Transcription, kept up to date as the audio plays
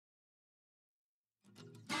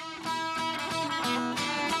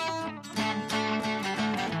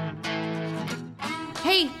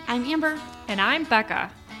I'm Amber. And I'm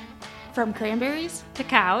Becca. From cranberries to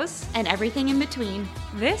cows and everything in between,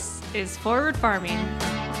 this is Forward Farming.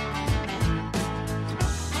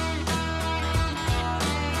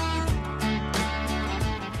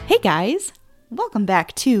 Hey guys, welcome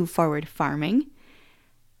back to Forward Farming.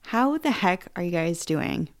 How the heck are you guys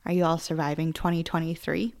doing? Are you all surviving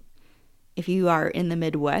 2023? If you are in the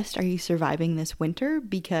Midwest, are you surviving this winter?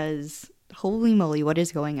 Because holy moly, what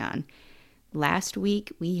is going on? Last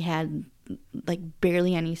week we had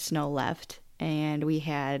barely any snow left, and we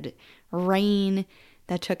had rain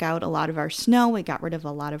that took out a lot of our snow. It got rid of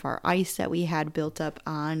a lot of our ice that we had built up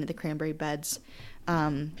on the cranberry beds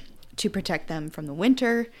to protect them from the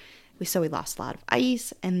winter. So we lost a lot of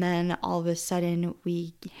ice, and then all of a sudden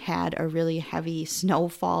we had a really heavy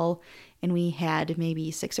snowfall, and we had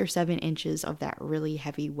maybe 6 or 7 inches of that really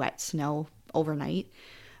heavy wet snow overnight.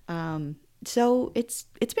 So it's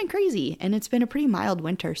been crazy, and it's been a pretty mild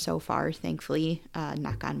winter so far, thankfully,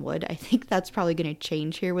 knock on wood. I think that's probably going to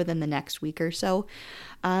change here within the next week or so.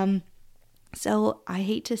 So I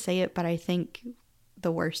hate to say it, but I think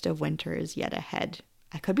the worst of winter is yet ahead.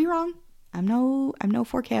 I could be wrong. I'm no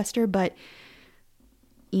forecaster, but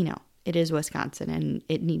it is Wisconsin and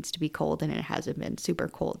it needs to be cold, and it hasn't been super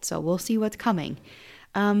cold. So we'll see what's coming.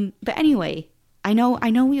 But anyway, I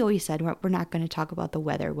know we always said we're not going to talk about the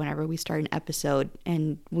weather whenever we start an episode,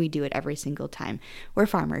 and we do it every single time. We're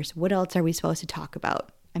farmers. What else are we supposed to talk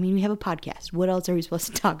about? I mean, we have a podcast. What else are we supposed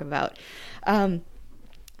to talk about?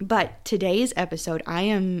 But today's episode,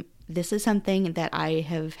 this is something that I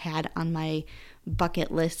have had on my bucket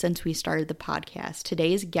list since we started the podcast.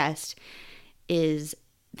 Today's guest is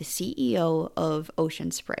the CEO of Ocean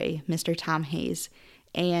Spray, Mr. Tom Hayes.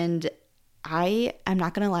 And I'm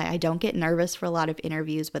not going to lie, I don't get nervous for a lot of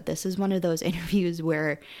interviews, but this is one of those interviews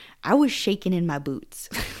where I was shaking in my boots.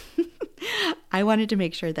 I wanted to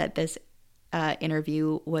make sure that this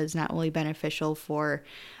interview was not only beneficial for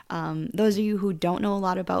those of you who don't know a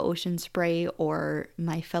lot about Ocean Spray or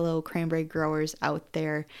my fellow cranberry growers out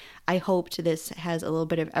there. I hoped this has a little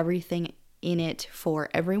bit of everything in it for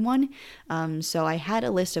everyone. So I had a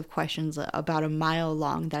list of questions about a mile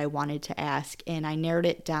long that I wanted to ask, and I narrowed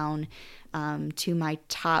it down to my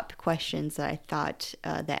top questions that I thought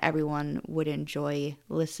that everyone would enjoy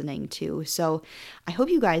listening to. So I hope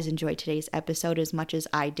you guys enjoyed today's episode as much as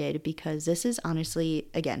I did, because this is honestly,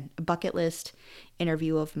 again, a bucket list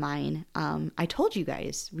interview of mine. I told you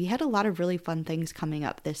guys we had a lot of really fun things coming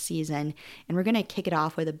up this season, and we're going to kick it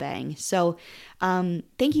off with a bang. So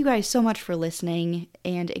thank you guys so much for listening.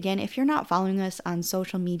 And again, if you're not following us on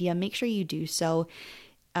social media, make sure you do so.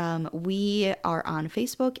 We are on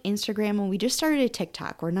Facebook, Instagram, and we just started a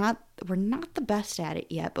TikTok. We're not the best at it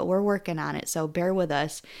yet, but we're working on it. So bear with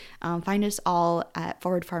us. Find us all at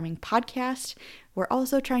Forward Farming Podcast. We're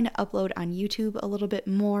also trying to upload on YouTube a little bit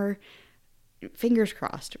more. Fingers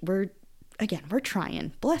crossed. We're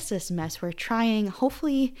trying. Bless this mess. We're trying.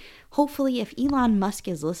 Hopefully, if Elon Musk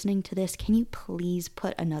is listening to this, can you please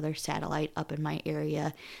put another satellite up in my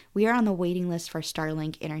area? We are on the waiting list for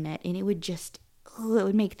Starlink internet, and it would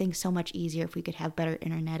make things so much easier if we could have better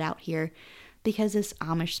internet out here, because this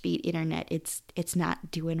Amish speed internet, it's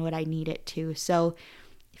not doing what I need it to. So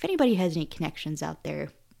if anybody has any connections out there,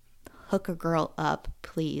 hook a girl up,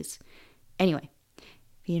 please. Anyway,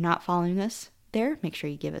 if you're not following us there, make sure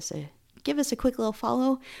you give us a quick little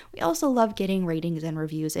follow. We also love getting ratings and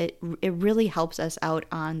reviews. It really helps us out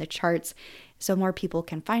on the charts, so more people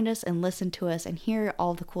can find us and listen to us and hear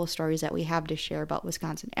all the cool stories that we have to share about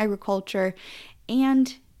Wisconsin agriculture.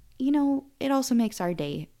 And, it also makes our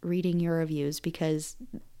day reading your reviews, because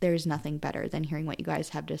there's nothing better than hearing what you guys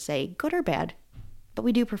have to say, good or bad. But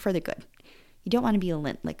we do prefer the good. You don't want to be a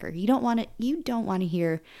lint licker. You don't want to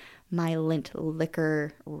hear my lint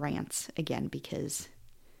licker rants again, because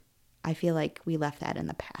I feel like we left that in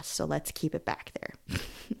the past. So let's keep it back there.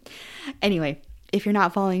 Anyway, if you're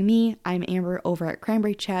not following me, I'm Amber over at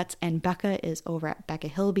Cranberry Chats, and Becca is over at Becca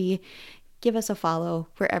Hilby. Give us a follow.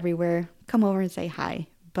 We're everywhere. Come over and say hi.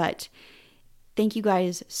 But thank you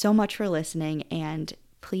guys so much for listening, and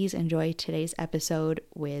please enjoy today's episode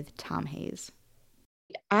with Tom Hayes.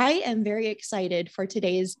 I am very excited for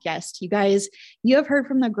today's guest. You guys, you have heard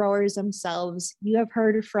from the growers themselves. You have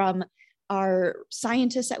heard from our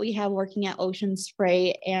scientists that we have working at Ocean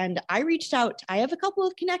Spray, and I reached out. I have a couple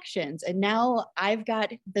of connections, and now I've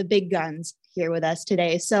got the big guns here with us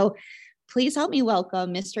today. So please help me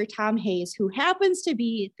welcome Mr. Tom Hayes, who happens to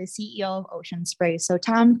be the CEO of Ocean Spray. So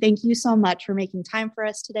Tom, thank you so much for making time for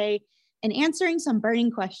us today and answering some burning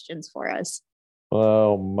questions for us.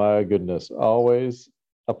 Oh my goodness. Always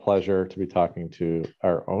a pleasure to be talking to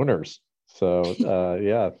our owners. So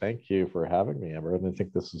yeah, thank you for having me, Amber. And I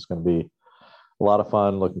think this is going to be a lot of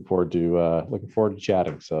fun. Looking forward to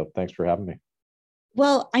chatting. So thanks for having me.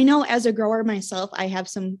 Well, I know as a grower myself, I have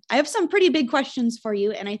some pretty big questions for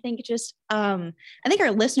you, and I think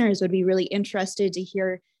our listeners would be really interested to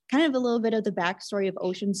hear kind of a little bit of the backstory of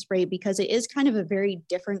Ocean Spray because it is kind of a very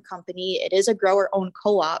different company. It is a grower-owned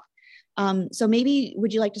co-op. So maybe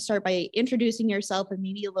would you like to start by introducing yourself and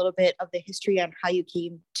maybe a little bit of the history on how you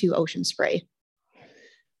came to Ocean Spray?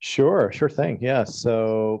 Sure thing. Yeah.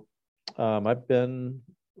 So I've been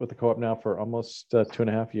with the co-op now for almost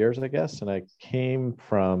 2.5 years, I guess, and I came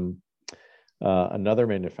from another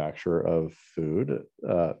manufacturer of food,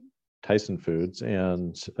 Tyson Foods,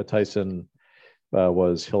 and Tyson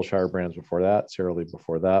was Hillshire Brands before that, Sara Lee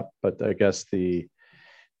before that. But I guess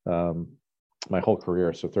um, my whole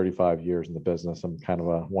career, so 35 years in the business, I'm kind of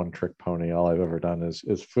a one-trick pony. All I've ever done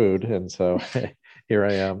is food, and so here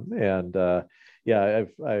I am. And yeah,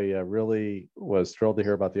 I really was thrilled to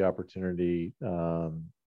hear about the opportunity,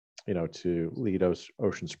 to lead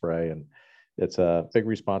Ocean Spray, and it's a big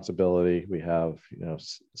responsibility. We have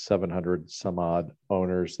 700 some odd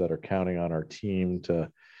owners that are counting on our team to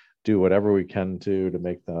do whatever we can to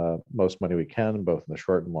make the most money we can, both in the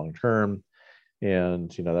short and long term.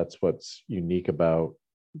 And that's what's unique about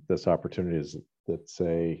this opportunity is it's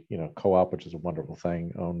a co-op, which is a wonderful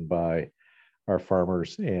thing, owned by our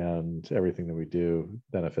farmers, and everything that we do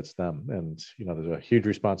benefits them. And there's a huge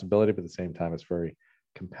responsibility, but at the same time, it's very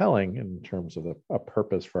compelling in terms of a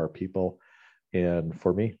purpose for our people and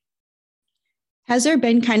for me. Has there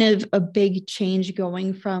been kind of a big change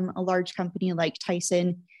going from a large company like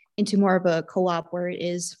Tyson into more of a co-op where it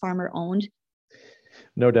is farmer owned?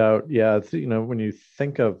 No doubt. Yeah. When you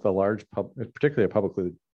think of a large, particularly a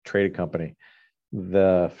publicly traded company,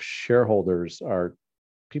 the shareholders are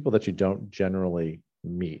people that you don't generally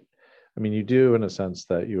meet. I mean, you do in a sense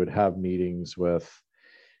that you would have meetings with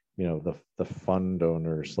the fund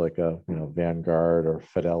owners like Vanguard or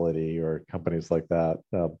Fidelity or companies like that,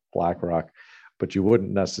 BlackRock, but you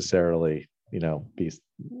wouldn't necessarily be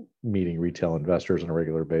meeting retail investors on a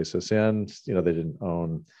regular basis. And they didn't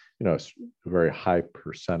own a very high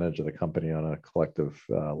percentage of the company on a collective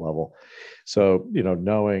level. So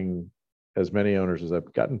knowing as many owners as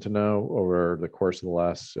I've gotten to know over the course of the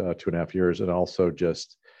last 2.5 years, and also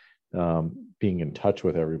just being in touch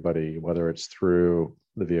with everybody, whether it's through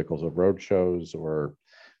the vehicles of road shows or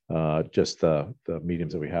just the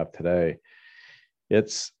mediums that we have today,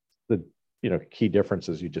 it's the key difference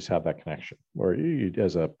is you just have that connection. Where you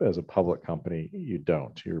as a public company, you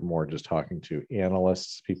don't. You're more just talking to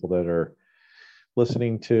analysts, people that are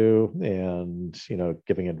listening to and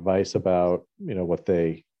giving advice about what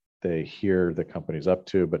they hear the company's up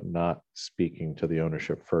to, but not speaking to the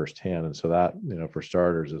ownership firsthand. And so that, for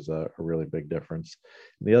starters, is a really big difference.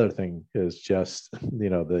 And the other thing is just,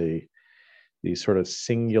 the sort of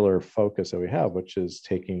singular focus that we have, which is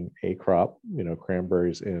taking a crop,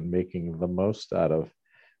 cranberries, and making the most out of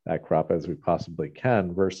that crop as we possibly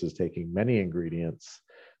can, versus taking many ingredients,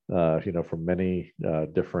 from many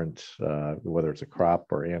different, whether it's a crop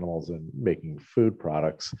or animals, and making food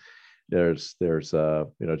products. There's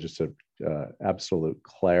just a absolute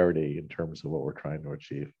clarity in terms of what we're trying to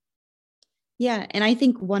achieve. Yeah, and I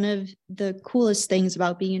think one of the coolest things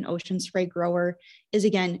about being an Ocean Spray grower is,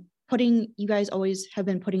 again, you guys always have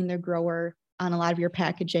been putting the grower on a lot of your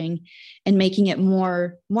packaging and making it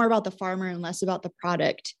more about the farmer and less about the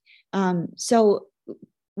product. So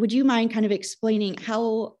would you mind kind of explaining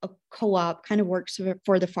how a co-op kind of works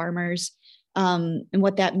for the farmers, and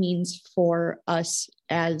what that means for us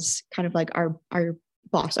as kind of like our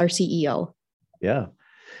boss, our CEO? Yeah.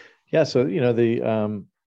 So, the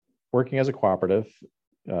working as a cooperative,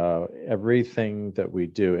 everything that we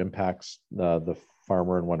do impacts the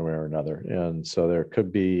farmer in one way or another. And so there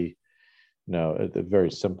could be, at the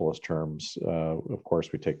very simplest terms, of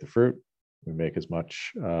course, we take the fruit, we make as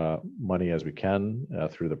much money as we can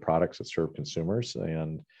through the products that serve consumers.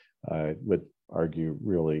 And I would argue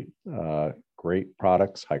really great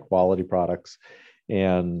products, high quality products,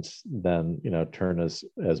 and then turn as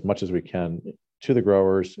much as we can to the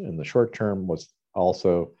growers in the short term, was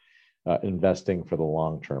also investing for the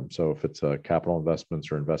long term. So if it's capital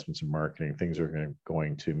investments or investments in marketing, things are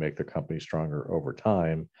going to make the company stronger over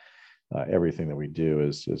time. Everything that we do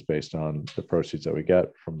is based on the proceeds that we get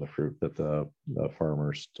from the fruit that the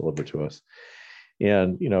farmers deliver to us.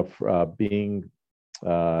 And being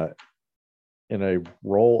in a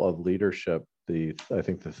role of leadership, I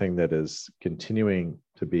think the thing that is continuing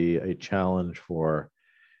to be a challenge for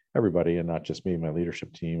everybody, and not just me, my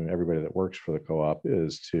leadership team, everybody that works for the co-op,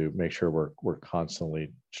 is to make sure we're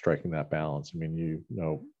constantly striking that balance. I mean,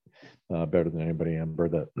 better than anybody, Amber,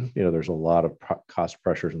 that there's a lot of cost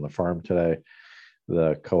pressures in the farm today.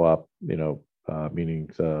 The co-op, meaning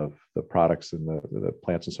the products and the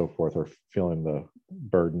plants and so forth, are feeling the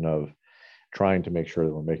burden of trying to make sure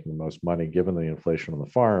that we're making the most money given the inflation on the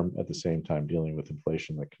farm, at the same time dealing with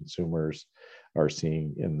inflation that consumers are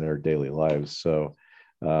seeing in their daily lives. So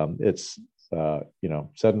it's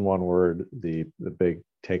said in one word, the big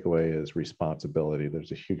takeaway is responsibility.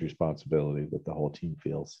 There's a huge responsibility that the whole team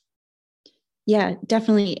feels. Yeah,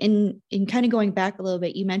 definitely. In kind of going back a little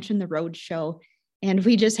bit, you mentioned the road show, and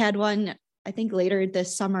we just had one, I think, later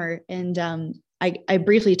this summer. And I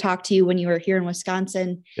briefly talked to you when you were here in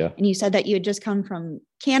Wisconsin, and you said that you had just come from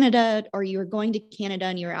Canada, or you were going to Canada,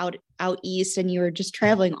 and you were out east, and you were just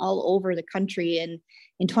traveling all over the country in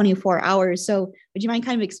 24 hours. So would you mind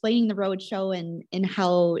kind of explaining the road show and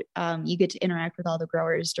how you get to interact with all the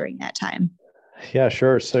growers during that time? Yeah,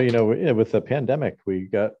 sure. So, with the pandemic,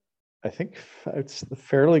 I think it's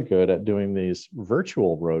fairly good at doing these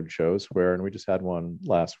virtual road shows and we just had one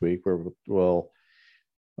last week where we'll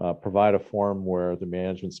provide a forum where the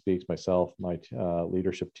management speaks, myself, my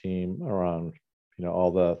leadership team, around,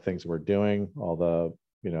 all the things that we're doing, all the,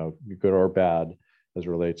 good or bad as it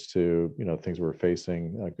relates to, things we're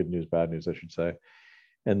facing, good news, bad news, I should say.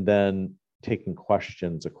 And then taking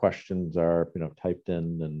questions. The questions are, typed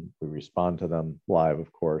in, and we respond to them live,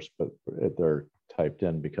 of course, but they're typed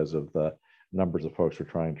in because of the numbers of folks we're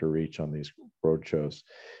trying to reach on these road shows.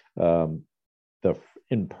 The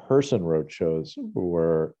in-person road shows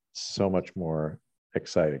were so much more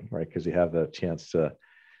exciting, right? Because you have the chance to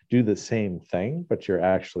do the same thing, but you're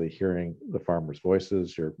actually hearing the farmers'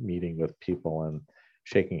 voices. You're meeting with people and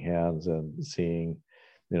shaking hands and seeing,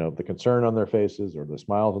 the concern on their faces or the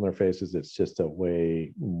smiles on their faces. It's just a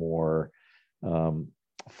way more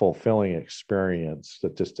fulfilling experience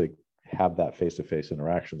to have that face-to-face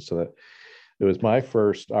interaction. So that it was my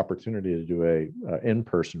first opportunity to do a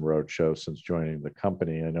in-person road show since joining the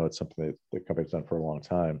company. I know it's something that the company's done for a long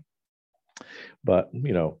time, but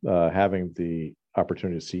having the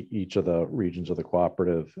opportunity to see each of the regions of the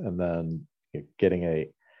cooperative, and then getting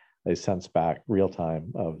a sense back real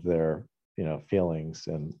time of their feelings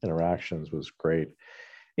and interactions was great.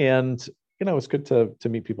 And it's good to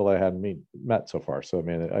meet people I hadn't met so far. So I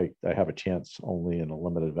mean, I have a chance only in a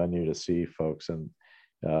limited venue to see folks, and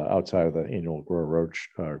outside of the annual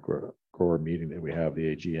grower meeting that we have,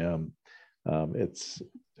 the AGM,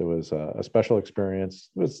 it was a special experience.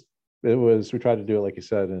 It was we tried to do it, like you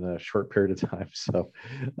said, in a short period of time. So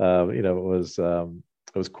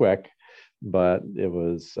it was quick, but it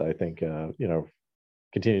was, I think,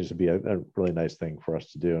 continues to be a really nice thing for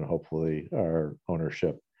us to do, and hopefully our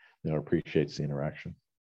ownership appreciates the interaction.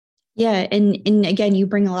 Yeah. And again, you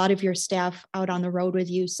bring a lot of your staff out on the road with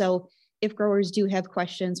you. So if growers do have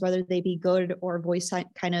questions, whether they be good or voice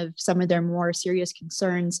kind of some of their more serious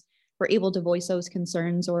concerns, we're able to voice those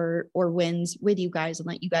concerns or wins with you guys and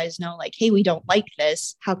let you guys know, like, hey, we don't like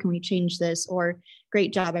this. How can we change this? Or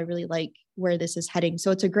great job. I really like where this is heading.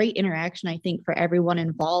 So it's a great interaction, I think, for everyone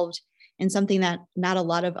involved, and something that not a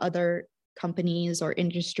lot of other companies or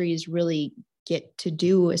industries really get to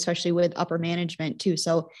do, especially with upper management too.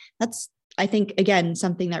 So that's, I think, again,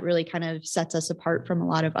 something that really kind of sets us apart from a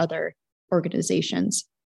lot of other organizations.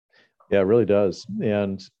 Yeah, it really does.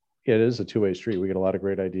 And it is a two-way street. We get a lot of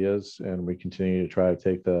great ideas, and we continue to try to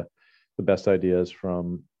take the best ideas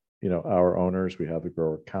from, our owners. We have the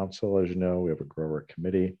grower council, as you know, we have a grower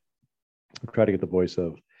committee. We try to get the voice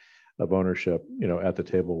of ownership, at the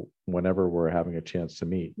table whenever we're having a chance to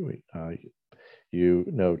meet.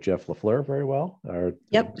 Jeff LaFleur very well, our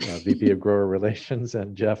VP of Grower Relations,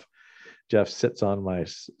 and Jeff sits on my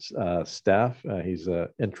staff. He's an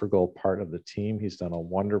integral part of the team. He's done a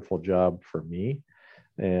wonderful job for me,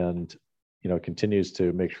 and continues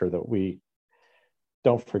to make sure that we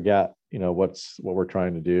don't forget what we're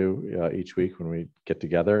trying to do each week when we get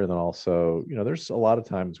together. And then also, there's a lot of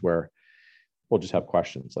times where we'll just have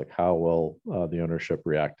questions like, how will the ownership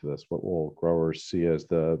react to this? What will growers see as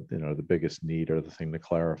the biggest need or the thing to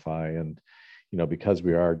clarify? And because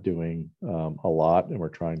we are doing a lot and we're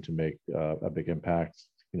trying to make a big impact,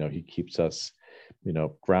 he keeps us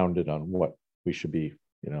grounded on what we should be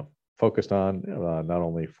focused on, not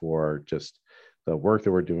only for just the work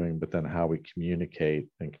that we're doing, but then how we communicate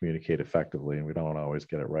effectively. And we don't always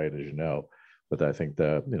get it right, as you know, but I think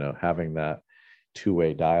that having that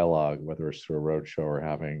two-way dialogue, whether it's through a roadshow or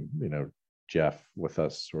having Jeff with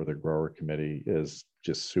us or the grower committee, is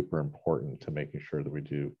just super important to making sure that we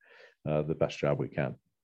do the best job we can.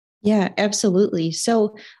 Yeah, absolutely.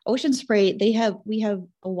 So Ocean Spray, we have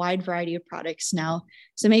a wide variety of products now.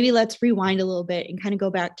 So maybe let's rewind a little bit and kind of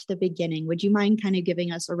go back to the beginning. Would you mind kind of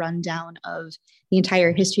giving us a rundown of the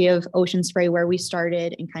entire history of Ocean Spray, where we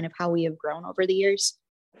started and kind of how we have grown over the years?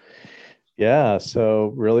 Yeah,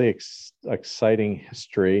 so really exciting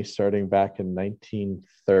history starting back in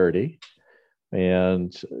 1930.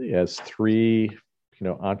 And as three,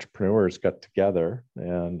 entrepreneurs got together,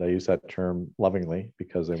 and I use that term lovingly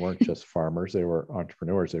because they weren't just farmers, they were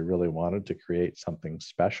entrepreneurs. They really wanted to create something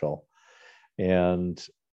special. And,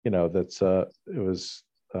 it was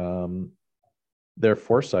their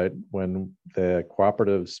foresight when the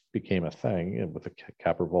cooperatives became a thing and with the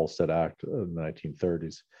Capper-Volstead Act in the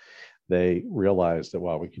 1930s. They realized that,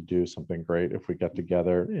 wow, we could do something great if we got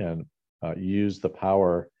together and use the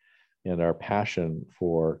power and our passion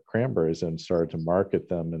for cranberries and started to market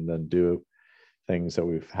them and then do things that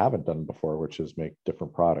we haven't done before, which is make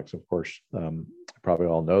different products. Of course, probably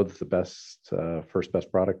all know that the first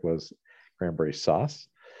best product was cranberry sauce.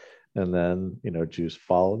 And then, juice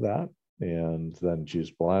followed that, and then juice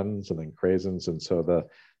blends and then craisins. And so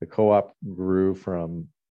the co-op grew from,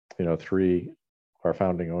 three our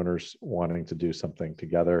founding owners wanting to do something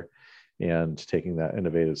together and taking that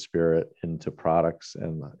innovative spirit into products.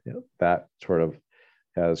 And that sort of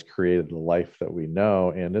has created the life that we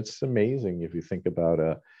know. And it's amazing if you think about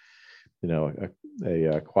a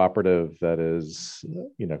cooperative that is,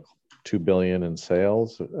 2 billion in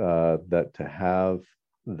sales, that to have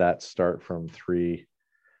that start from three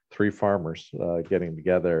farmers getting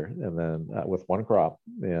together and then with one crop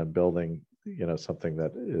and building, something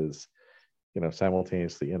that is,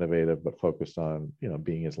 simultaneously innovative, but focused on,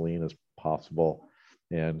 being as lean as possible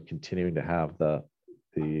and continuing to have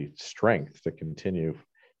the strength to continue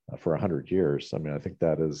for 100 years. I mean, I think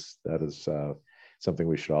that is something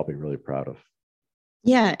we should all be really proud of.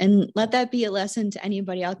 Yeah, and let that be a lesson to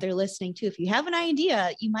anybody out there listening too. If you have an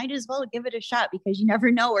idea, you might as well give it a shot because you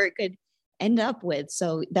never know where it could end up with.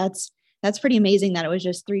 So that's pretty amazing that it was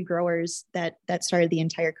just three growers that started the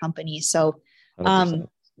entire company. So 100%.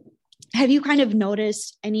 Have you kind of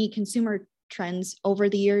noticed any consumer trends over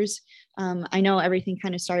the years? I know everything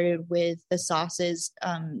kind of started with the sauces.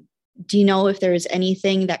 Do you know if there's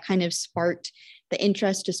anything that kind of sparked the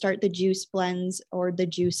interest to start the juice blends or the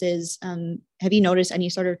juices? Have you noticed any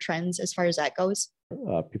sort of trends as far as that goes?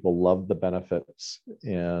 People love the benefits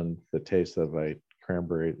and the taste of a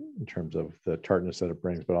cranberry in terms of the tartness that it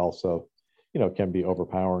brings, but also, can be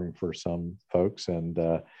overpowering for some folks. And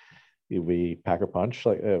we pack a punch,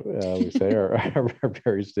 like we say, our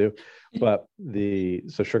berries do. But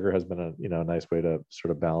so sugar has been a nice way to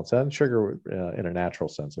sort of balance that. And sugar in a natural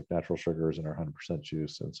sense, like natural sugars in our 100%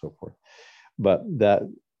 juice and so forth. But that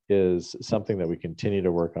is something that we continue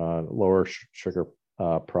to work on, lower sugar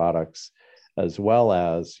products, as well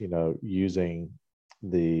as, using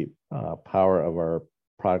the power of our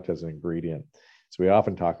product as an ingredient. So we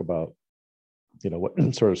often talk about, what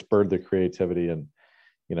sort of spurred the creativity and,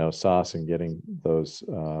 sauce and getting those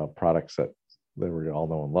products that we all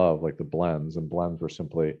know and love, like the blends. And blends were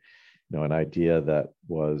simply, an idea that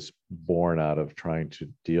was born out of trying to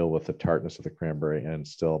deal with the tartness of the cranberry and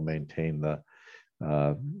still maintain the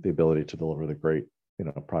ability to deliver the great,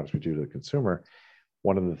 products we do to the consumer.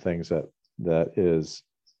 One of the things that is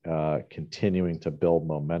continuing to build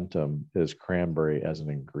momentum is cranberry as an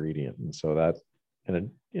ingredient. And so that, in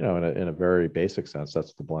a very basic sense,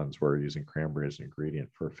 that's the blends. We're using cranberry as an ingredient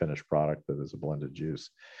for a finished product that is a blended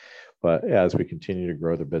juice. But as we continue to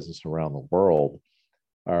grow the business around the world,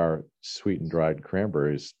 our sweetened dried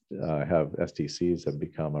cranberries SDCs have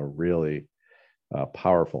become a really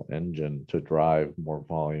powerful engine to drive more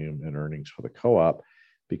volume and earnings for the co-op,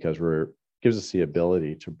 because gives us the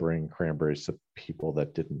ability to bring cranberries to people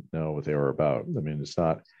that didn't know what they were about. I mean, it's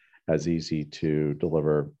not as easy to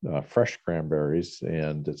deliver fresh cranberries,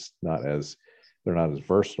 and they're not as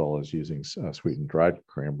versatile as using sweetened dried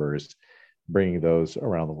cranberries. Bringing those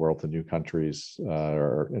around the world to new countries,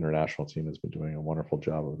 our international team has been doing a wonderful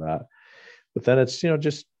job of that. But then it's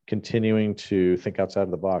just continuing to think outside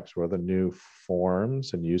of the box. What are the new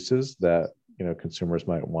forms and uses that consumers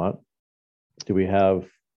might want? Do we have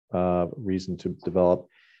reason to develop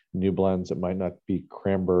new blends that might not be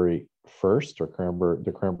cranberry first or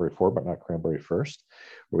cranberry forward, but not cranberry first?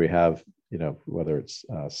 Where we have, whether it's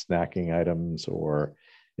snacking items, or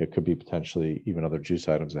it could be potentially even other juice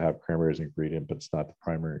items that have cranberry as an ingredient, but it's not the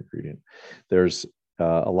primary ingredient. There's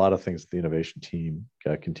a lot of things the innovation team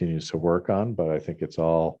continues to work on, but I think it's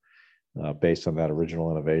all based on that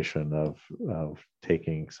original innovation of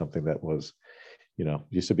taking something that was,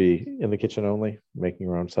 used to be in the kitchen only, making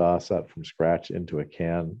your own sauce out from scratch into a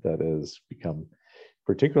can that has become,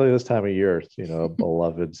 particularly this time of year, a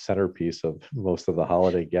beloved centerpiece of most of the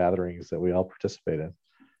holiday gatherings that we all participate in.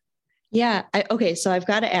 Yeah. Okay. So I've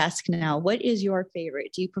got to ask now, what is your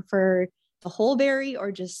favorite? Do you prefer the whole berry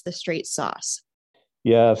or just the straight sauce?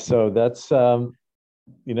 Yeah. So that's, I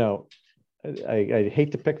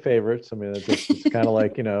hate to pick favorites. I mean, it's kind of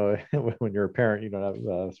like, when you're a parent, you don't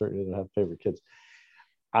have, certainly don't have favorite kids.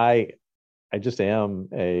 I just am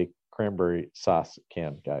a cranberry sauce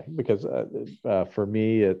can guy because for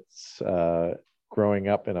me, it's growing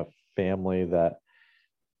up in a family that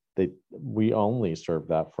we only served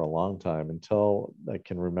that for a long time until I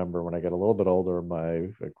can remember when I got a little bit older. My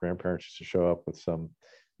grandparents used to show up with some,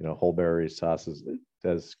 whole berry sauces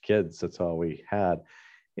as kids. That's all we had,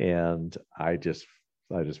 and I just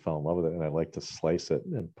fell in love with it, and I like to slice it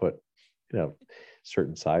and put,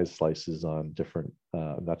 certain size slices on different,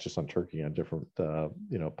 not just on turkey, on different,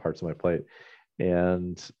 parts of my plate.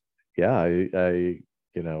 And yeah, I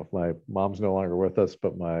my mom's no longer with us,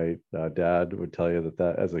 but my dad would tell you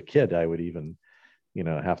that as a kid, I would even,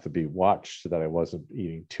 have to be watched so that I wasn't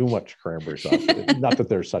eating too much cranberry sauce. Not that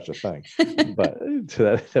there's such a thing, but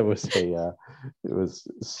that was it was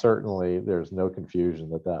certainly, there's no confusion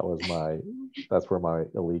that's where my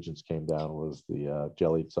allegiance came down, was the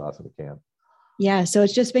jellied sauce in a can. Yeah. So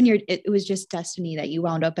it's just been it was just destiny that you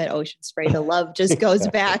wound up at Ocean Spray. The love just goes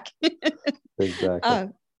back. Exactly.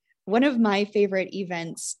 One of my favorite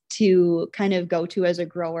events to kind of go to as a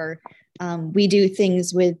grower, we do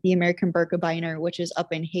things with the American Birkebeiner, which is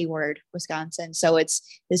up in Hayward, Wisconsin. So it's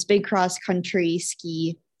this big cross country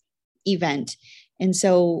ski event. And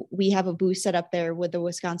so we have a booth set up there with the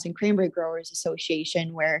Wisconsin Cranberry Growers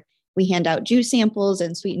Association, where we hand out juice samples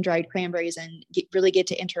and sweetened dried cranberries and really get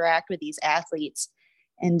to interact with these athletes.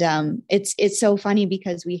 And it's so funny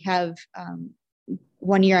because we have,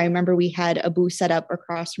 one year I remember we had a booth set up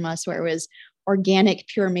across from us where it was organic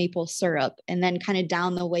pure maple syrup. And then kind of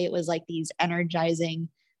down the way, it was like these energizing,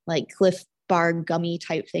 like Cliff Bar gummy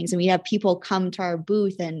type things. And we have people come to our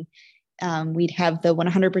booth, and we'd have the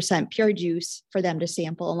 100% pure juice for them to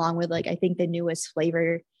sample, along with, like, I think the newest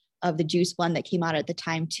flavor of the juice blend that came out at the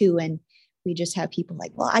time too. And we just have people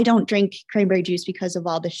like, well, I don't drink cranberry juice because of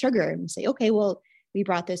all the sugar. And we say, okay, well, we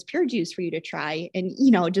brought this pure juice for you to try. And,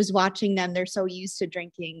 just watching them, they're so used to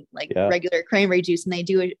drinking regular cranberry juice, and they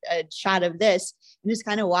do a shot of this, and just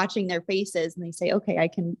kind of watching their faces, and they say, okay, I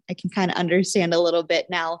can kind of understand a little bit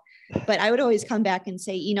now. But I would always come back and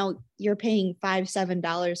say, you're paying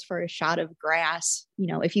 $5-7 for a shot of grass.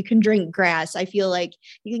 If you can drink grass, I feel like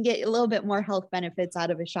you can get a little bit more health benefits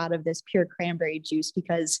out of a shot of this pure cranberry juice,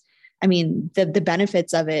 because I mean, the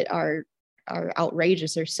benefits of it are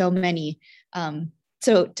outrageous. There's so many.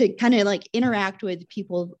 So to kind of like interact with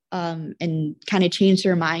people and kind of change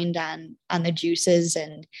their mind on the juices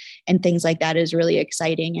and things like that is really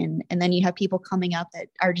exciting. And then you have people coming up that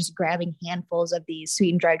are just grabbing handfuls of these sweet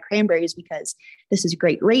and dried cranberries because this is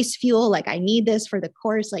great race fuel. Like, I need this for the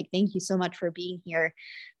course. Like, thank you so much for being here.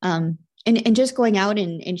 And just going out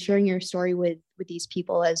and sharing your story with these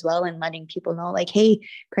people as well, and letting people know, like, hey,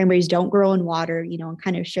 cranberries don't grow in water, and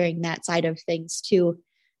kind of sharing that side of things too.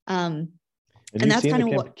 And that's kind of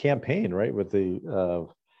what campaign, right? With the,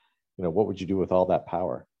 what would you do with all that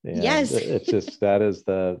power? And yes, it's just, that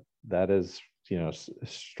is,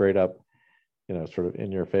 straight up, sort of in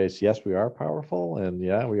your face. Yes, we are powerful, and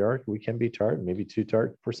yeah, we can be tart, maybe too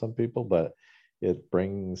tart for some people, but it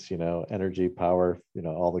brings, energy, power,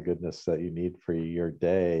 all the goodness that you need for your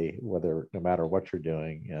day, no matter what you're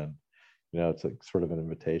doing. And, it's like sort of an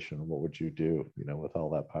invitation. What would you do, with all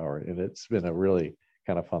that power? And it's been a really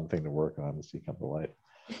kind of fun thing to work on to see come to life.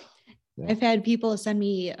 Yeah. I've had people send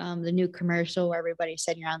me the new commercial where everybody's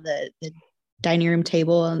sitting around the dining room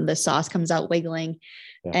table and the sauce comes out wiggling.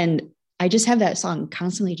 Yeah. And I just have that song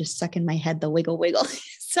constantly just stuck in my head, the wiggle, wiggle.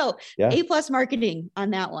 So yeah. A+ marketing on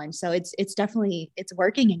that one. So it's definitely, it's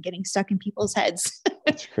working and getting stuck in people's heads.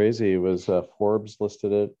 It's crazy. It was Forbes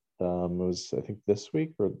listed it. It was, I think, this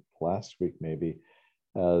week or last week, maybe,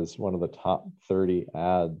 as one of the top 30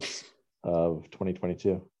 ads of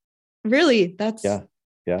 2022. Really? That's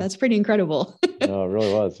pretty incredible. No, it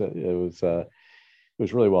really was. It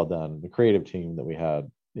was really well done. The creative team that we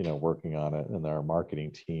had, working on it, and our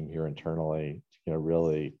marketing team here internally,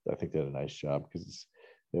 really, I think, did a nice job, because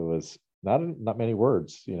it was not many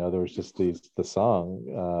words. There was just the song,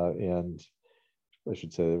 and I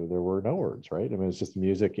should say there were no words, right? I mean, it was just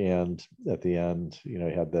music, and at the end, you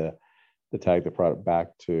had the tag that brought it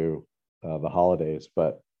back to the holidays,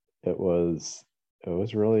 but it was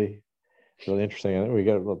really really interesting. And we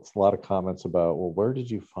get a lot of comments about, well, where did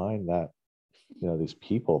you find that, these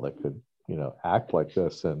people that could, act like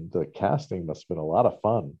this? And the casting must have been a lot of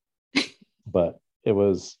fun. But it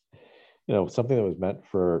was, something that was meant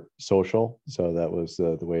for social. So that was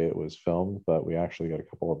the way it was filmed. But we actually got a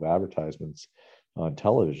couple of advertisements on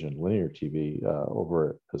television, linear TV,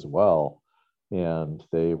 over it as well. And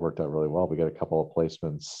they worked out really well. We got a couple of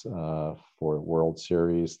placements for World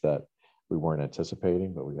Series that we weren't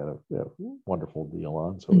anticipating, but we got a wonderful deal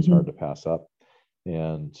on. So it was hard to pass up.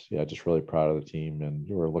 And yeah, just really proud of the team. And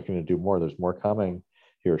we're looking to do more. There's more coming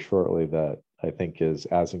here shortly that I think is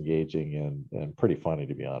as engaging and pretty funny,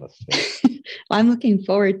 to be honest. Well, I'm looking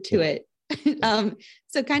forward to it.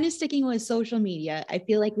 So kind of sticking with social media, I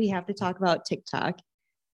feel like we have to talk about TikTok.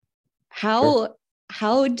 How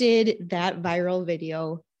did that viral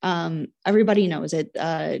video, everybody knows it,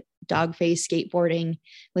 dog face skateboarding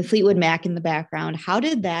with Fleetwood Mac in the background. How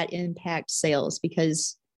did that impact sales?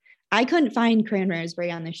 Because I couldn't find cranberry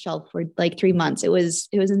spray on the shelf for like 3 months. It was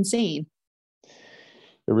insane.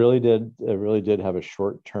 It really did. It really did have a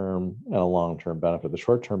short-term and a long-term benefit. The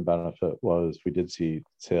short-term benefit was we did see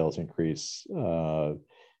sales increase,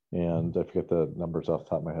 and I forget the numbers off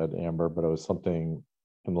the top of my head, Amber, but it was something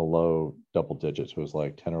in the low double digits. It was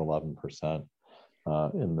like 10 or 11%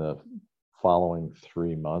 in the following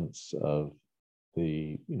 3 months of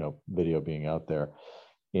the video being out there,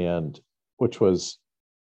 and which was,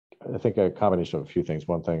 I think, a combination of a few things.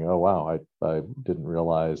 One thing, oh wow, I didn't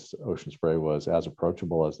realize Ocean Spray was as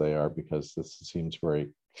approachable as they are, because this seems very,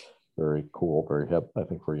 very cool, very hip, I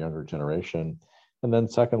think, for a younger generation. And then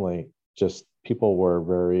secondly, just people were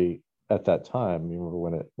very, at that time, you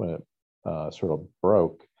remember when it sort of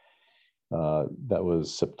broke, that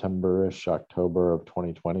was September-ish, October of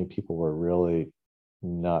 2020, people were really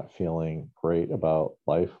not feeling great about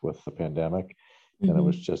life with the pandemic. And it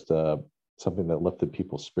was just something that lifted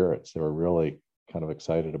people's spirits. They were really kind of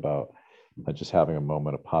excited about just having a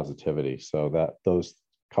moment of positivity. So that those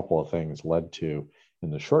couple of things led to, in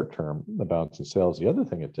the short term, the bounce in sales. The other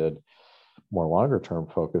thing it did, more longer term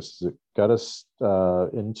focus, is it got us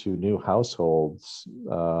into new households,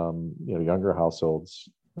 younger households,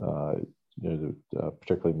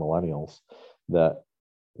 particularly millennials that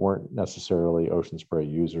weren't necessarily Ocean Spray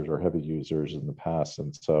users or heavy users in the past.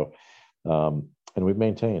 And so, and we've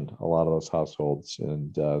maintained a lot of those households,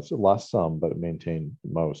 and lost some, but maintained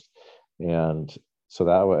most. And so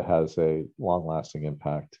that has a long-lasting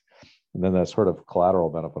impact. And then the sort of collateral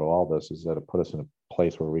benefit of all this is that it put us in a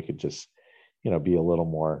place where we could just, be a little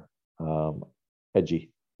more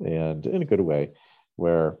edgy, and in a good way,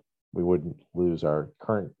 where we wouldn't lose our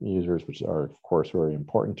current users, which are, of course, very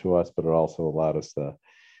important to us, but it also allowed us the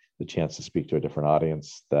chance to speak to a different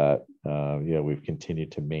audience that we've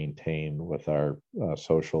continued to maintain with our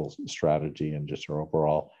social strategy and just our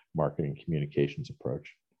overall marketing communications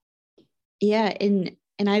approach. Yeah, and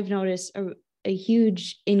I've noticed a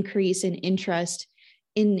huge increase in interest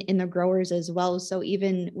in the growers as well. So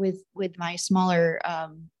even with my smaller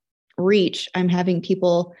reach, I'm having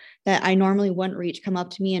people that I normally wouldn't reach come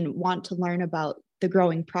up to me and want to learn about the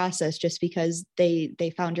growing process, just because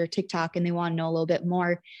they found your TikTok and they want to know a little bit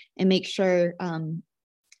more, and make sure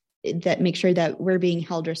that we're being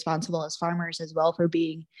held responsible as farmers as well for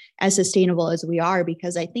being as sustainable as we are.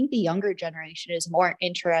 Because I think the younger generation is more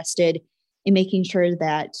interested in making sure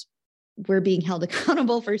that we're being held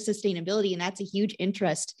accountable for sustainability, and that's a huge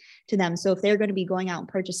interest to them. So if they're going to be going out and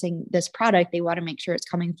purchasing this product, they want to make sure it's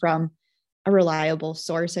coming from a reliable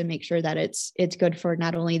source and make sure that it's good for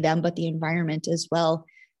not only them, but the environment as well.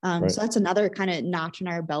 Right. So that's another kind of notch in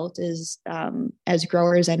our belt, is as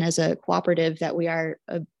growers and as a cooperative, that we are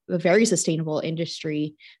a very sustainable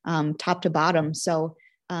industry, top to bottom. So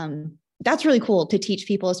that's really cool to teach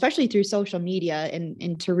people, especially through social media,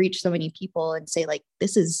 and to reach so many people and say, like,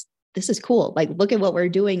 this is cool. Like, look at what we're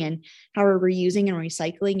doing and how we're reusing and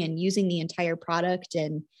recycling and using the entire product.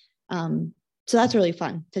 And so that's really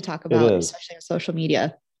fun to talk about, especially on social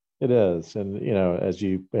media. It is. And, as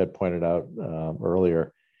you had pointed out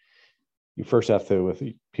earlier, you first have to, with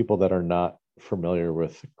people that are not familiar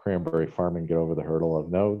with cranberry farming, get over the hurdle of,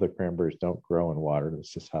 no, the cranberries don't grow in water.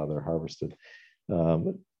 This is how they're harvested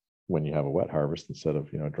when you have a wet harvest instead of,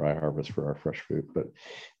 dry harvest for our fresh fruit. But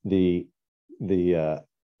the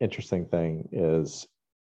interesting thing is,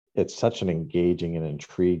 it's such an engaging and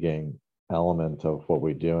intriguing element of what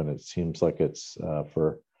we do. And it seems like it's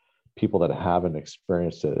for people that haven't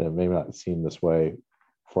experienced it, it may not seem this way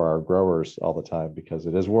for our growers all the time, because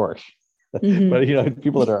it is work. Mm-hmm. But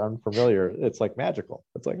people that are unfamiliar, it's like magical.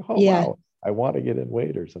 It's like, oh yeah. Wow, I want to get in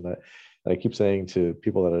waders. And I keep saying to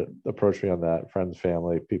people that approach me on that, friends,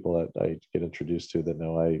 family, people that I get introduced to that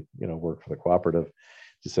know I, work for the cooperative,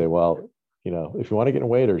 to say, well, if you want to get in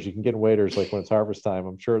waders, you can get in waders like when it's harvest time.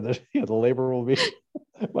 I'm sure that the labor will be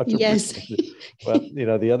much Yes. appreciated. But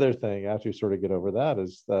the other thing after you sort of get over that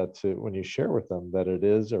is that when you share with them that it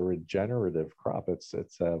is a regenerative crop, it's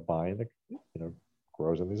a vine that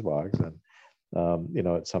grows in these bogs, and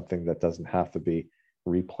it's something that doesn't have to be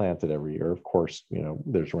replanted every year. Of course,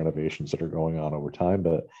 there's renovations that are going on over time,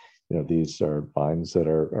 but these are vines that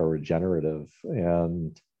are regenerative,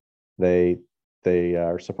 and they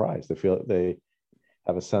are surprised. They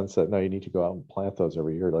have a sense that no, you need to go out and plant those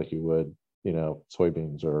every year like you would,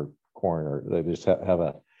 soybeans or corn, or they just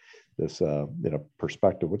have this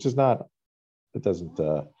perspective, which is not, it doesn't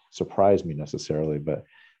surprise me necessarily, but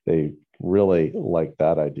they really like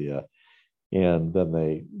that idea. And then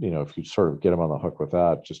they, if you sort of get them on the hook with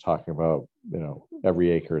that, just talking about, every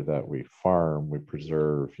acre that we farm, we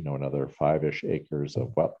preserve, another 5-ish acres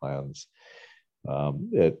of wetlands.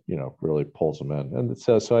 It, really pulls them in. And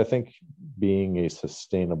so I think being a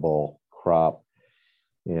sustainable crop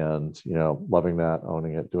and, loving that,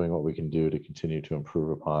 owning it, doing what we can do to continue to improve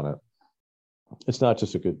upon it, it's not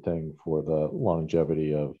just a good thing for the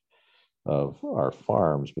longevity of our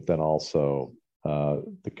farms, but then also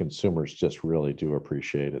the consumers just really do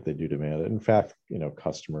appreciate it. They do demand it. In fact,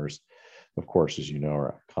 customers, of course, as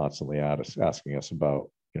are constantly asking us about,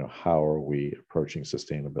 how are we approaching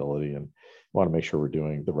sustainability, and want to make sure we're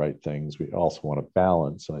doing the right things. We also want to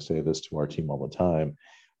balance, and I say this to our team all the time,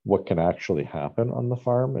 what can actually happen on the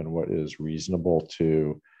farm and what is reasonable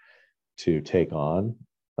to take on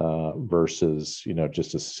versus,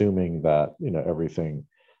 just assuming that, everything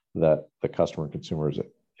that the customer and consumers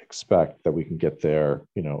expect that we can get there,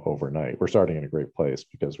 overnight. We're starting in a great place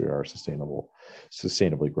because we are a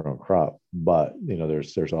sustainably grown crop. But,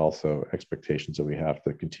 there's also expectations that we have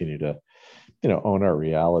to continue to, own our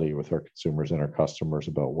reality with our consumers and our customers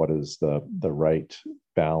about what is the right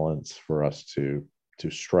balance for us to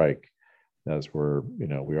strike, as we're,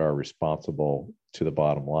 we are responsible to the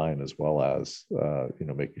bottom line, as well as,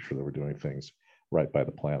 making sure that we're doing things right by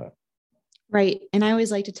the planet. Right. And I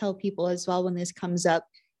always like to tell people as well, when this comes up,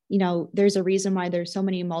 there's a reason why there's so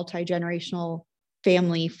many multi-generational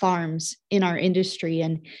family farms in our industry.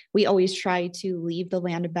 And we always try to leave the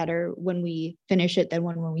land better when we finish it than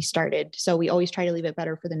when we started. So we always try to leave it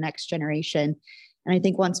better for the next generation. And I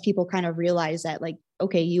think once people kind of realize that, like,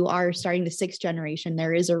 okay, you are starting the 6th generation,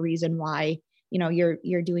 there is a reason why,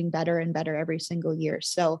 you're doing better and better every single year.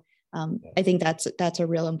 So I think that's a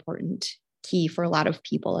real important key for a lot of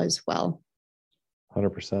people as well.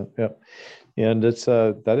 100%. Yep. And it's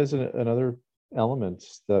that is another element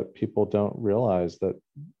that people don't realize, that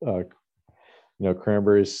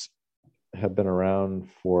cranberries have been around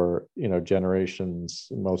for generations.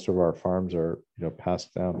 Most of our farms are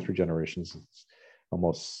passed down through generations. It's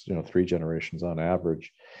almost 3 generations on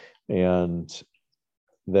average, and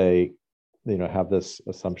they have this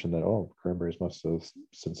assumption that cranberries must have,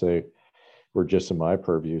 since they were just in my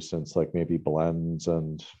purview, since like maybe blends,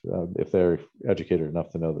 and if they're educated enough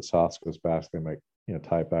to know that sauce goes back, they might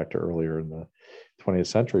tie it back to earlier in the 20th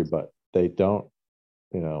century, but they don't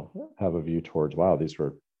have a view towards, wow, these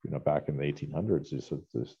were back in the 1800s.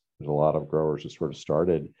 There's a lot of growers that sort of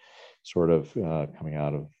started coming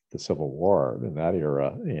out of the Civil War in that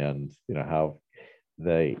era, and how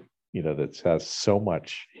they that has so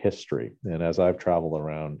much history. And as I've traveled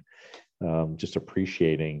around, just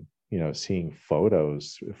appreciating seeing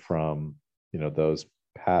photos from, those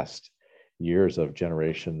past years of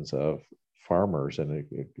generations of farmers, and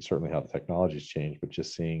certainly how the technology's changed, but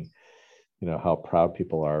just seeing, how proud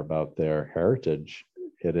people are about their heritage.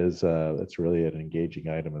 It's really an engaging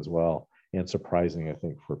item as well, and surprising, I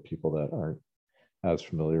think, for people that aren't as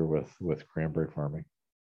familiar with cranberry farming.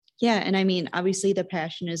 Yeah. And I mean, obviously the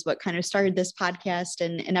passion is what kind of started this podcast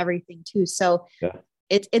and everything too. So yeah,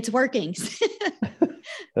 it's working.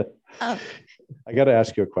 I got to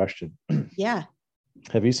ask you a question. Yeah.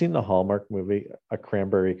 Have you seen the Hallmark movie, A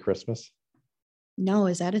Cranberry Christmas? No,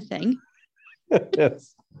 is that a thing?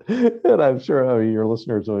 Yes. And I'm sure your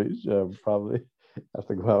listeners will probably have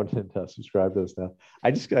to go out and subscribe to this now.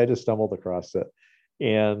 I just stumbled across it,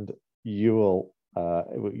 and you'll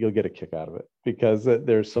get a kick out of it, because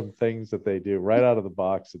there's some things that they do right out of the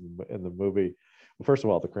box in the movie. Well, first of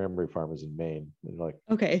all, the cranberry farm is in Maine. And you're like,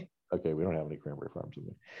 okay, we don't have any cranberry farms in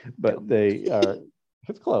Maine, but they are.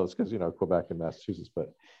 It's close because Quebec and Massachusetts,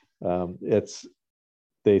 but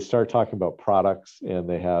they start talking about products, and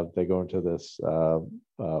they go into this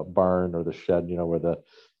barn or the shed, where the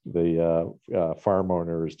farm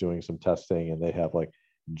owner is doing some testing, and they have like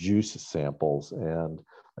juice samples and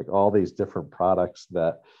like all these different products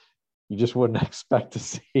that you just wouldn't expect to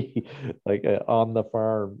see like on the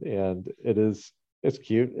farm. And it's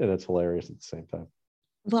cute and it's hilarious at the same time.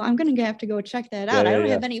 Well, I'm going to have to go check that out. I don't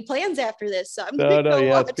have any plans after this, so I'm going to go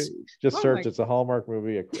watch. Just Hallmark. Search. It's a Hallmark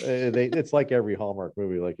movie. It's like every Hallmark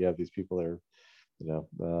movie. Like you have these people that are,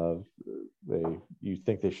 you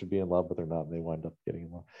think they should be in love, but they're not, and they wind up getting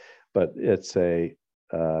in love. But it's a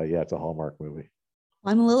Hallmark movie.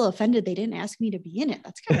 Well, I'm a little offended they didn't ask me to be in it.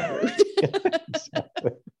 That's kind of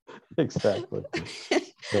rude. Exactly.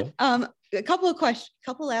 Yeah. A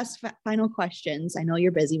couple last final questions. I know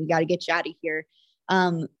you're busy. We got to get you out of here.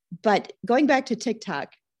 But going back to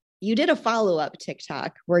TikTok, you did a follow-up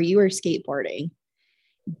TikTok where you were skateboarding.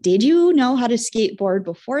 Did you know how to skateboard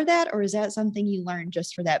before that, or is that something you learned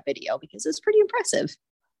just for that video? Because it's pretty impressive.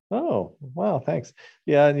 Oh, wow. Thanks.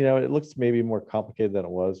 Yeah. It looks maybe more complicated than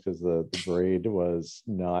it was because the grade was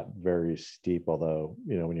not very steep. Although,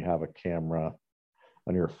 when you have a camera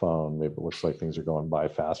on your phone, maybe it looks like things are going by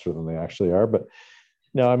faster than they actually are. But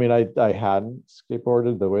no, I mean, I hadn't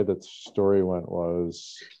skateboarded. The way that the story went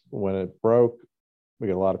was when it broke, we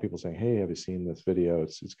got a lot of people saying, "Hey, have you seen this video?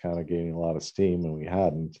 It's kind of gaining a lot of steam," and we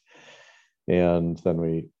hadn't. And then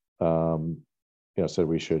we, said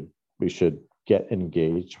we should get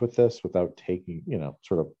engaged with this without taking,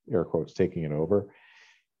 sort of air quotes, taking it over.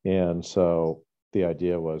 And so the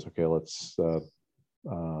idea was, okay, let's.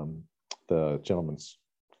 The gentleman's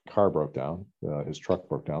car broke down, his truck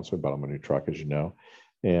broke down, so we bought him a new truck, as you know,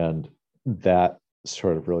 and that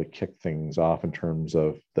sort of really kicked things off in terms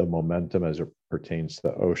of the momentum as it pertains to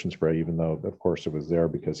the Ocean Spray, even though of course it was there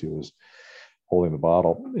because he was holding the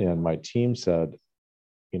bottle. And my team said,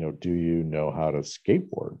 do you know how to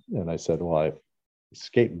skateboard? And I said, well, I've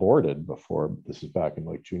skateboarded before. This is back in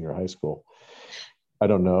like junior high school. I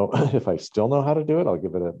don't know if I still know how to do it. I'll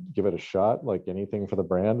give it a shot. Like anything for the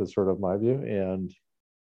brand is sort of my view. And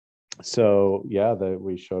so,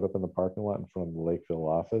 we showed up in the parking lot in front of the Lakeville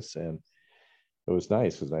office, and it was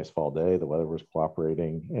nice. It was a nice fall day. The weather was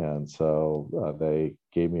cooperating. And so they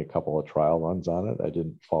gave me a couple of trial runs on it. I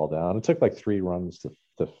didn't fall down. It took like 3 runs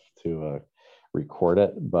to record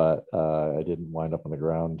it, but I didn't wind up on the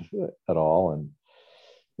ground at all. And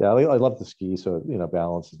yeah, I love to ski, so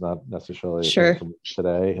balance is not necessarily sure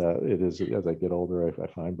today. It is as I get older, I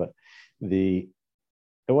find. But it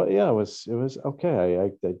was okay.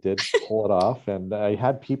 I did pull it off, and I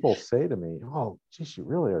had people say to me, "Oh, geez, you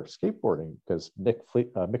really are skateboarding," because Mick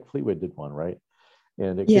Fleetwood did one, right?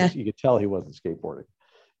 And you could tell he wasn't skateboarding,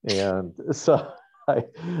 and so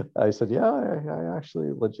I said, "Yeah, I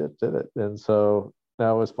actually legit did it," and so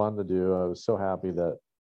that was fun to do. I was so happy that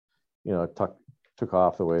it took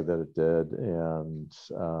off the way that it did, and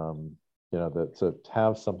that to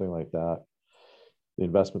have something like that, the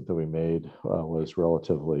investment that we made was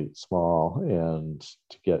relatively small, and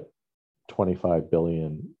to get 25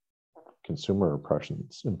 billion consumer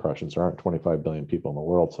impressions. There aren't 25 billion people in the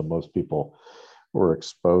world, so most people were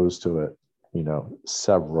exposed to it,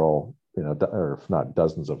 several, or if not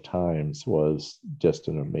dozens of times, was just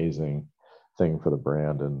an amazing thing for the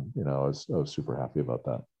brand, and I was super happy about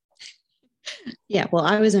that. Yeah, well,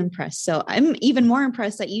 I was impressed. So I'm even more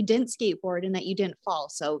impressed that you didn't skateboard and that you didn't fall.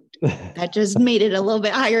 So that just made it a little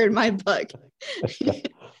bit higher in my book.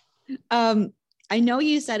 I know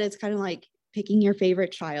you said it's kind of like picking your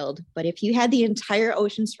favorite child, but if you had the entire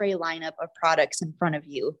Ocean Spray lineup of products in front of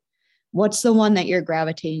you, what's the one that you're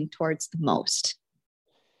gravitating towards the most?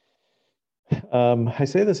 I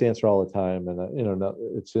say this answer all the time, and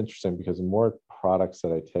it's interesting because the more products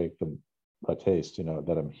that I take, a taste,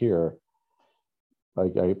 that I'm here, I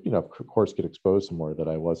of course get exposed to more that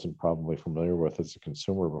I wasn't probably familiar with as a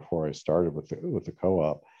consumer before I started with the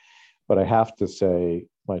co-op. But I have to say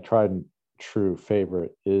my tried and true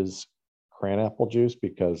favorite is cranapple juice,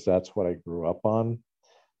 because that's what I grew up on.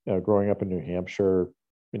 Growing up in New Hampshire,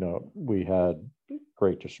 we had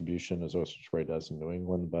great distribution, as Ocean Spray does in New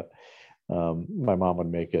England, but my mom would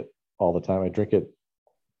make it all the time. I drink it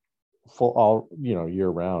year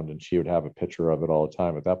round, and she would have a pitcher of it all the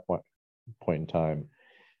time. At that point in time,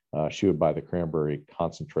 she would buy the cranberry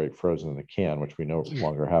concentrate frozen in a can, which we no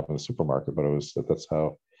longer have in the supermarket, but that's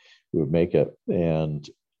how we would make it. And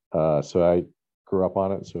so I grew up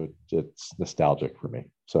on it, so it's nostalgic for me.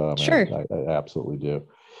 So sure. I absolutely do.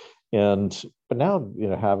 But now,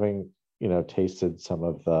 having tasted some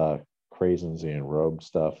of the Craisins and Robe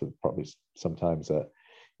stuff, probably sometimes that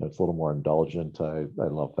it's a little more indulgent. I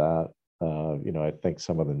love that. I think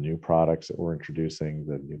some of the new products that we're introducing,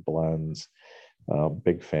 the new blends,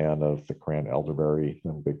 Big fan of the cran elderberry.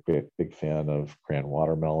 I'm big fan of cran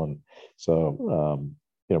watermelon. So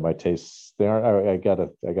my tastes, they are, I gotta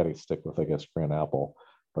stick with, I guess, cran apple,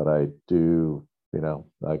 but I do,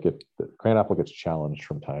 I get cran apple gets challenged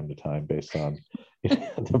from time to time based on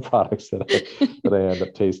the products that I end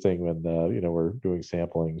up tasting when we're doing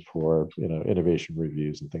samplings for innovation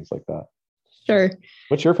reviews and things like that. Sure.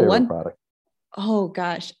 What's your favorite product? Oh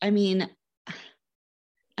gosh, I mean,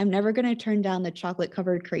 I'm never going to turn down the chocolate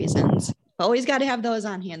covered craisins. Always got to have those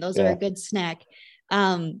on hand. Those are a good snack.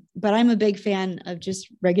 But I'm a big fan of just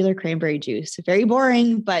regular cranberry juice. Very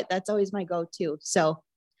boring, but that's always my go-to. So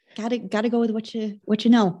gotta go with what you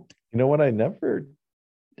know. You know what I never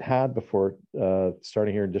had before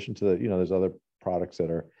starting here, in addition to there's other products that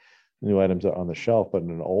are new items on the shelf, but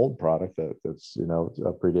an old product that's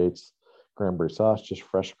predates cranberry sauce, just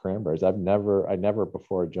fresh cranberries. I never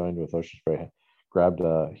before I joined with Ocean Spray grabbed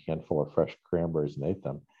a handful of fresh cranberries and ate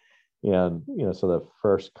them. And, so the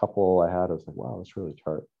first couple I had, I was like, wow, it's really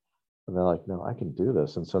tart. And they're like, no, I can do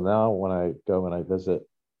this. And so now when I go and I visit,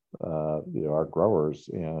 our growers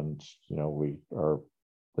and, we are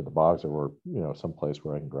at the bogs, or we're, someplace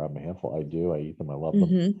where I can grab a handful, I do, I eat them, I love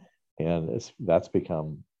them. And that's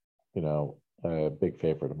become, a big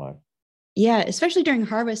favorite of mine. Yeah, especially during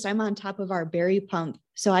harvest, I'm on top of our berry pump.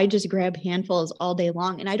 So I just grab handfuls all day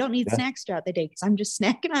long, and I don't need snacks throughout the day because I'm just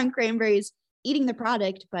snacking on cranberries, eating the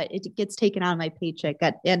product, but it gets taken out of my paycheck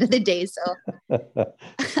at the end of the day. So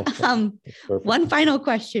one final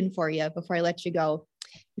question for you before I let you go.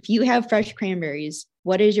 If you have fresh cranberries,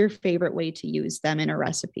 what is your favorite way to use them in a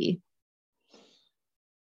recipe?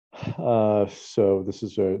 So this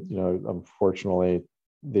is unfortunately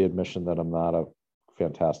the admission that I'm not a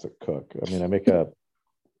fantastic cook. I mean, I make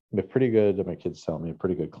pretty good, my kids tell me, a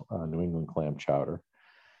pretty good New England clam chowder.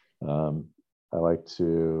 I like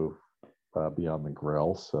to be on the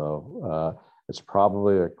grill. So it's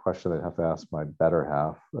probably a question I'd have to ask my better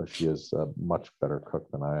half. She is a much better cook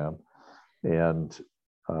than I am. And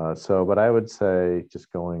but I would say,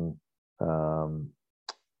 just going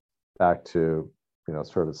back to,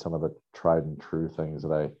 sort of some of the tried and true things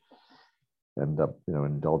that I end up,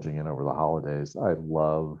 indulging in over the holidays. I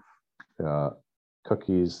love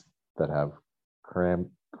cookies that have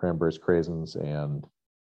cranberries, craisins, and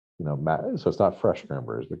so it's not fresh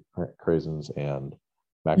cranberries, but craisins and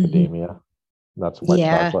macadamia. That's white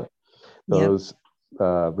chocolate. Those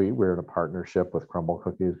we're in a partnership with Crumble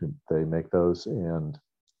Cookies. They make those, and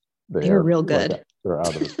they're real good. They're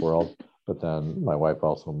out of this world. But then my wife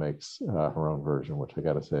also makes her own version, which I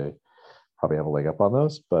got to say probably have a leg up on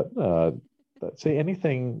those. But say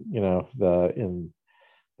anything, in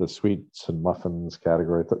the sweets and muffins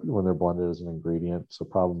category, when they're blended as an ingredient. So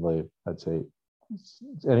probably I'd say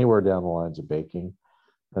anywhere down the lines of baking.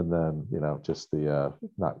 And then, just the,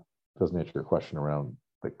 doesn't answer your question around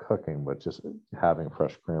the cooking, but just having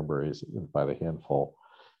fresh cranberries by the handful,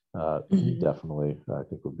 definitely, I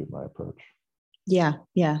think, would be my approach. Yeah.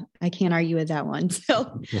 I can't argue with that one.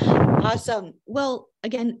 So awesome. Well,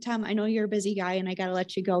 again, Tom, I know you're a busy guy and I got to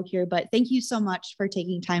let you go here, but thank you so much for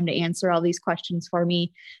taking time to answer all these questions for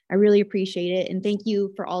me. I really appreciate it. And thank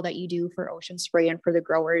you for all that you do for Ocean Spray and for the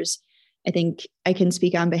growers. I think I can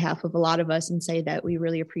speak on behalf of a lot of us and say that we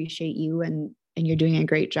really appreciate you and you're doing a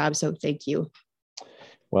great job. So thank you.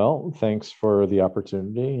 Well, thanks for the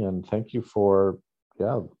opportunity, and thank you for,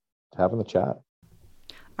 having the chat.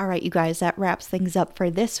 All right, you guys, that wraps things up for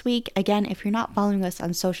this week. Again, if you're not following us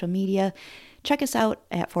on social media, check us out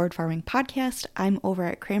at Forward Farming Podcast. I'm over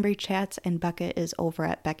at Cranberry Chats, and Becca is over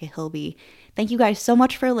at Becca Hilby. Thank you guys so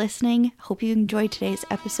much for listening. Hope you enjoyed today's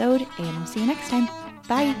episode, and I'll see you next time.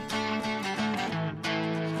 Bye.